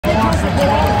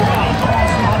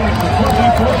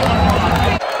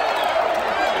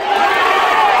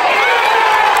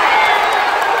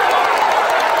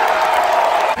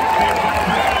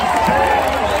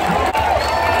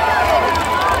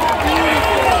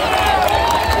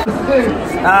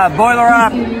Boiler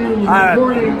up.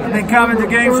 I've been coming to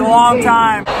games a long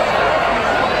time.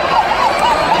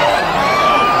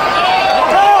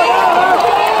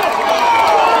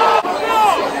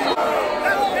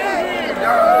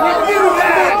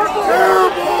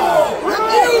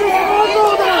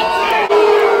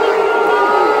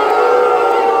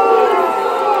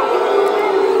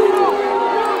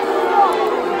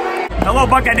 Hello,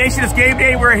 Buckeye Nation. It's game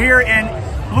day. We're here in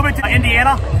Bloomington,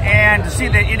 Indiana, and to see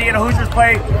the Indiana Hoosiers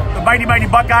play the mighty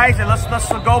Buckeyes. And let's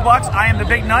go Bucks. I am the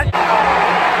big nut.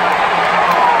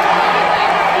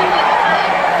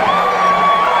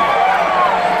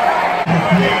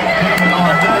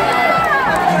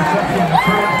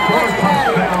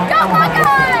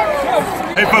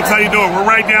 Hey folks, how you doing? We're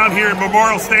right down here at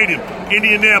Memorial Stadium,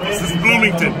 Indianapolis. This is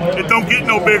Bloomington. It don't get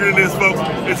no bigger than this, folks.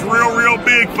 It's real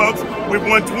big, folks. We've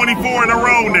won 24 in a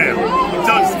row now.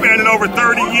 It's spanning over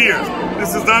 30 years.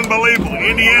 This is unbelievable.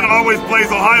 Indiana always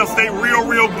plays Ohio State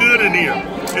real good in here.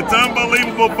 It's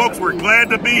unbelievable, folks. We're glad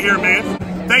to be here, man.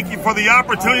 Thank you for the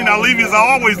opportunity. And I'll leave you as I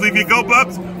always leave you. Go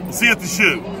Bucks. We'll see you at the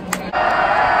shoe.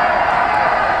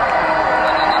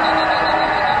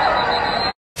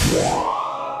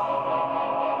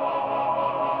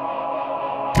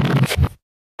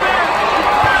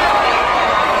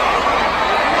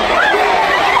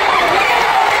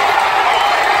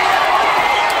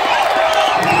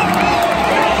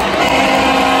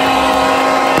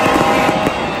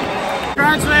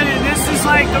 This is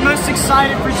like the most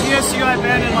excited for GSU I've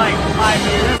been in like 5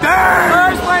 years.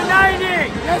 First by 90!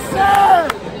 Yes,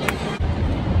 sir!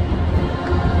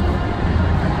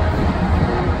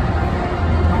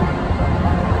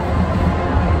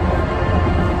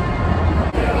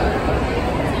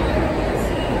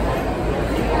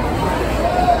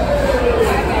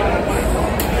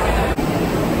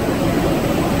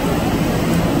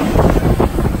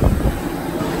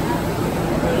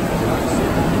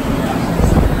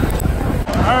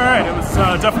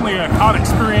 Definitely a hot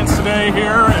experience today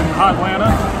here in hot Atlanta.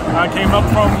 I came up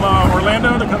from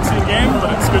Orlando to come see the game,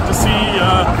 but it's good to see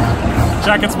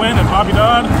Jackets win at Bobby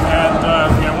Dodd,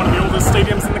 and one of the oldest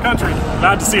stadiums in the country.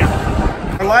 Glad to see it.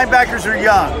 Our linebackers are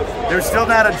young. They're still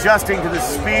not adjusting to the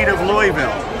speed of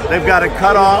Louisville. They've got to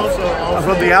cut off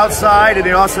from the outside, and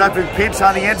they also have to pinch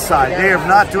on the inside. They are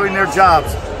not doing their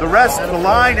jobs. The rest of the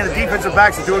line and the defensive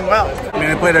backs are doing well. I mean,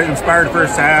 they played an inspired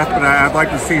first half, but I'd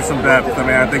like to see some depth. I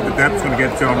mean, I think the depth's going to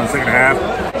get to them in the second half.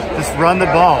 Just run the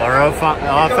ball. Our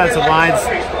offensive line's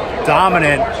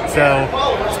dominant, so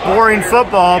it's boring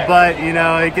football, but, you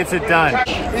know, it gets it done.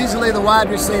 Easily the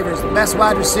wide receivers, the best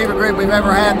wide receiver group we've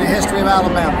ever had in the history of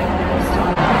Alabama.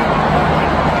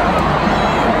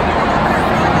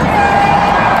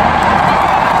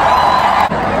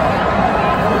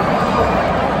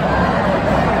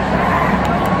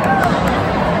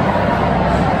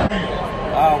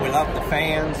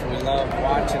 We love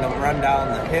watching them run down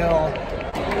the hill.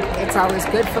 It's always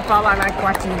good football. I like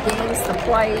watching the games, the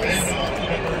plays.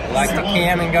 We like the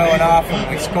cannon going off when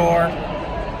we score.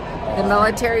 The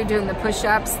military doing the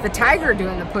push-ups. The Tiger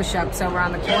doing the push-ups over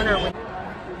on the corner.